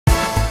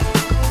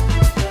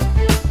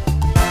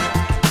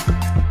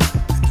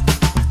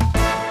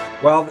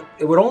Well,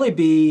 it would only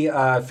be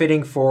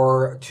fitting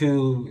for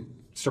two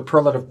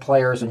superlative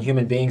players and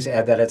human beings,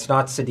 Ed, that it's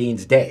not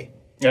Sedins Day.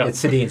 Yeah.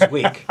 It's Sedins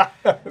Week.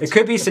 It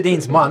could be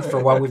Sedins Month for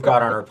what we've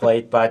got on our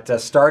plate,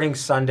 but starting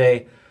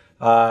Sunday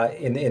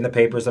in the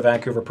papers, the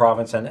Vancouver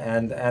Province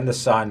and the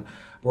Sun,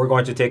 we're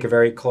going to take a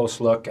very close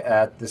look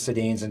at the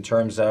Sedins in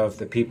terms of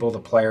the people, the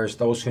players,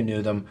 those who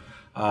knew them,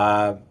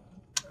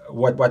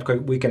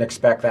 what we can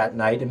expect that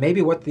night, and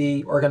maybe what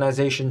the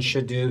organization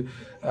should do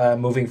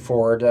moving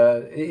forward.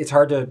 It's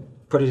hard to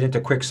put it into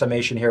quick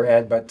summation here,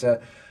 Ed, but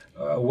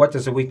what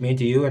does the week mean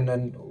to you, and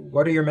then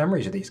what are your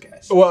memories of these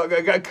guys? Well,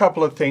 I got a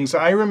couple of things.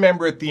 I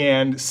remember at the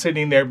end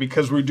sitting there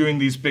because we're doing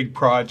these big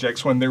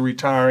projects when they're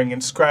retiring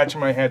and scratching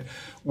my head.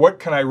 What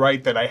can I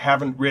write that I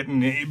haven't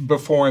written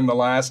before in the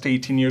last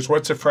 18 years?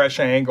 What's a fresh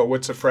angle?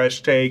 What's a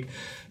fresh take?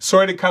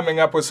 Sort of coming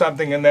up with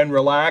something and then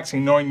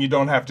relaxing, knowing you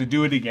don't have to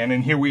do it again.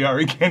 And here we are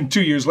again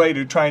 2 years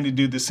later trying to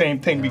do the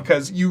same thing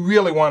because you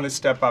really want to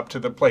step up to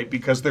the plate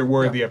because they're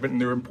worthy of it and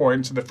they're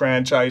important to the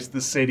franchise,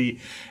 the city,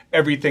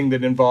 everything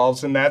that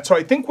involves in that. So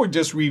I think we're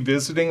just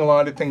revisiting a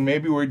lot of things.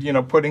 Maybe we're,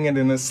 putting it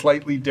in a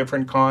slightly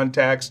different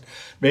context,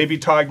 maybe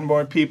talking to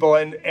more people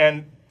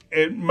and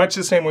much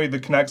the same way the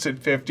Canucks at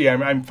 50,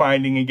 I'm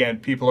finding, again,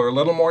 people are a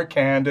little more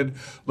candid,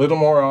 a little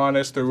more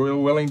honest. They're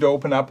willing to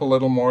open up a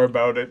little more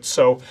about it.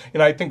 So,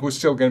 I think we're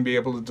still going to be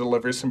able to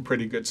deliver some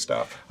pretty good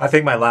stuff. I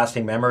think my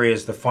lasting memory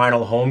is the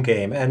final home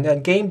game.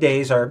 And game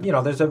days are,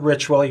 there's a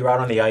ritual. You're out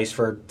on the ice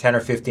for 10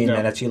 or 15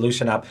 minutes. You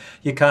loosen up.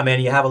 You come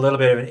in. You have a little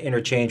bit of an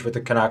interchange with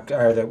the Canuck,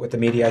 or with the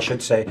media, I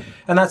should say.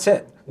 And that's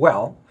it.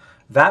 Well,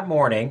 that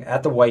morning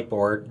at the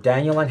whiteboard,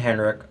 Daniel and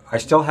Henrik, I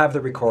still have the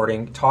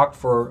recording, talked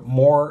for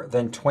more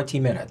than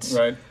 20 minutes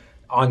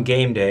on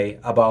game day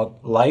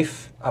about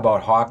life,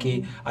 about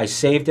hockey. I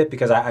saved it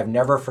because I've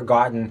never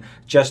forgotten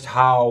just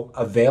how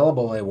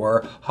available they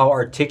were, how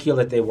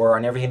articulate they were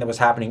on everything that was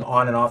happening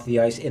on and off the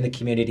ice in the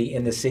community,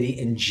 in the city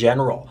in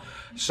general.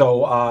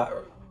 So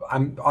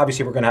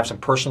obviously we're going to have some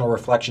personal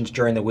reflections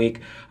during the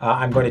week.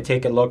 I'm going to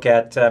take a look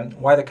at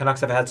why the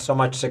Canucks have had so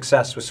much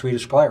success with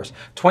Swedish players.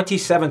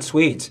 27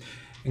 Swedes,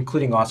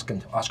 including Oscar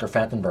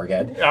Fantenberg,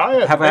 Ed,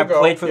 have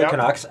played for the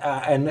Canucks,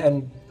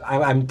 and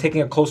I'm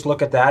taking a close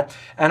look at that.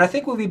 And I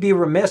think we'd be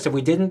remiss if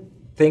we didn't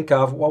think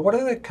of, well, what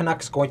are the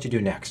Canucks going to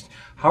do next?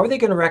 How are they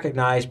going to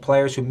recognize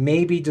players who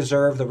maybe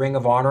deserve the Ring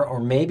of Honor,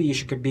 or maybe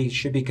should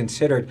be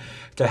considered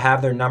to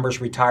have their numbers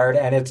retired?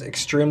 And it's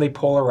extremely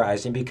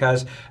polarizing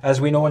because,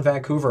 as we know in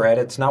Vancouver, Ed,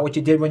 it's not what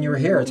you did when you were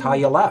here; it's how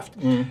you left.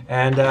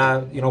 And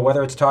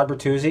whether it's Todd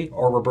Bertuzzi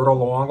or Roberto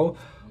Luongo,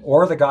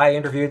 or the guy I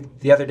interviewed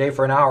the other day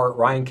for an hour,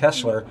 Ryan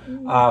Kessler,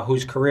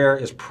 whose career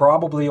is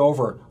probably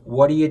over.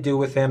 What do you do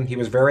with him? He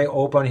was very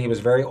open. He was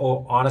very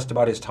honest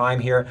about his time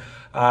here.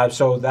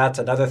 So that's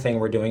another thing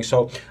we're doing.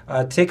 So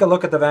take a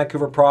look at the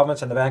Vancouver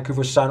Province and the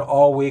Vancouver Sun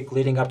all week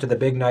leading up to the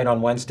big night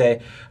on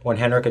Wednesday when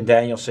Henrik and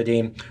Daniel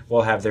Sedin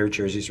will have their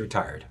jerseys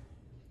retired.